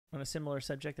On a similar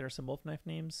subject, there are some Wolfknife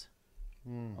names.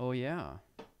 Oh, yeah.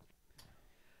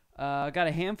 Got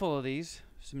a handful of these,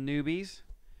 some newbies,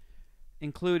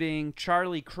 including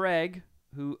Charlie Craig,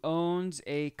 who owns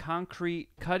a concrete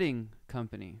cutting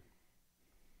company.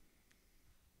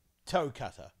 Toe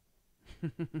cutter.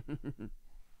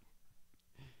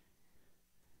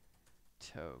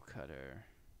 Toe cutter.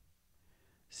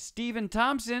 Stephen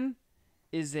Thompson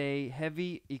is a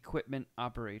heavy equipment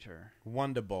operator.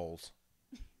 Wonder balls.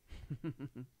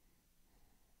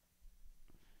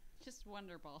 Just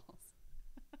Wonder Balls.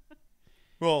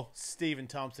 Well, Stephen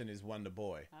Thompson is Wonder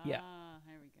Boy. Yeah. Ah,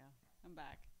 here we go. I'm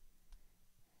back.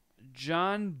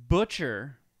 John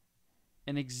Butcher,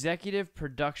 an executive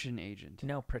production agent.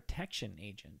 No, protection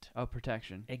agent. Oh,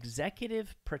 protection.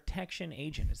 Executive protection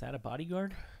agent. Is that a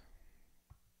bodyguard?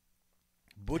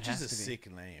 Butch is has a to be. sick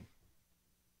name.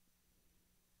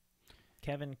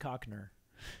 Kevin Cockner.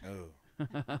 Oh.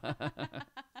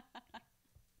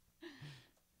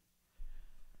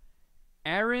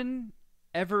 Aaron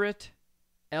Everett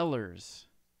Ellers,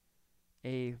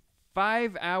 a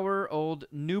 5-hour-old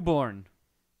newborn.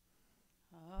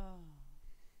 Oh.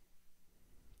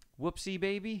 Whoopsie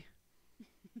baby.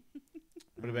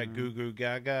 What about Goo Goo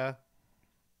Gaga?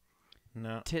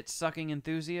 No. Tit sucking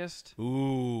enthusiast.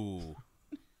 Ooh.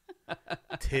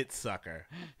 Tit sucker.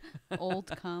 Old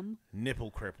cum.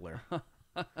 Nipple crippler.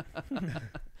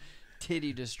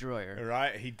 Titty destroyer.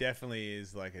 Right? He definitely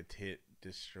is like a tit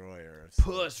destroyer.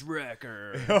 Puss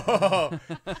wrecker.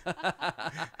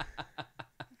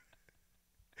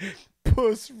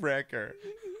 Puss wrecker.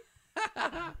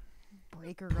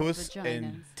 Breaker Puss of vaginas.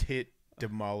 and tit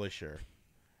demolisher.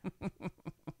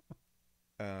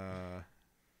 I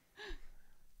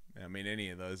mean, any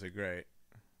of those are great.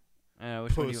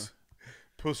 Which one do you...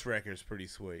 Puss wrecker's pretty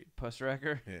sweet. Puss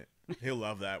wrecker? Yeah. He'll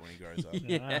love that when he grows up.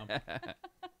 Yeah.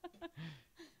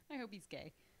 I hope he's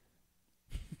gay.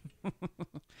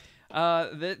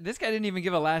 This guy didn't even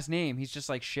give a last name. He's just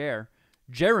like Cher.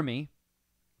 Jeremy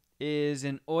is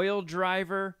an oil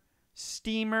driver,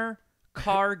 steamer,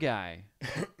 car guy.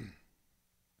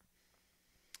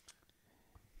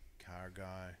 Car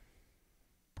guy.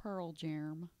 Pearl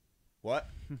Jam.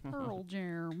 What? Pearl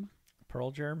Jam.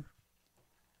 Pearl Germ.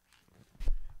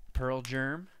 Pearl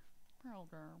Germ. Pearl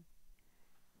Jam.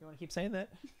 You want to keep saying that?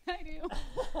 I do.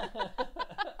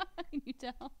 Can you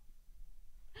tell?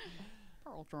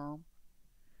 Pearl Jam.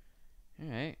 All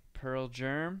right. Pearl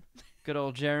Germ. Good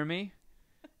old Jeremy.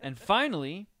 And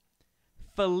finally,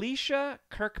 Felicia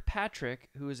Kirkpatrick,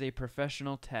 who is a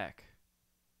professional tech.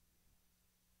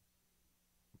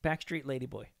 Backstreet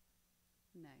Ladyboy.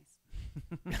 Nice.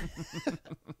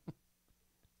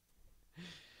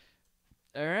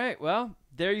 All right. Well,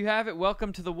 there you have it.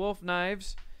 Welcome to the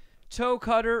Wolfknives. Toe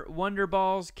Cutter,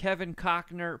 Wonderballs, Kevin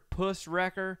Cockner, Puss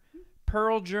Wrecker,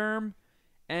 Pearl Germ,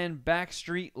 and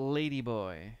Backstreet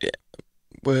Ladyboy.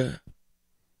 Well,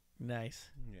 Nice.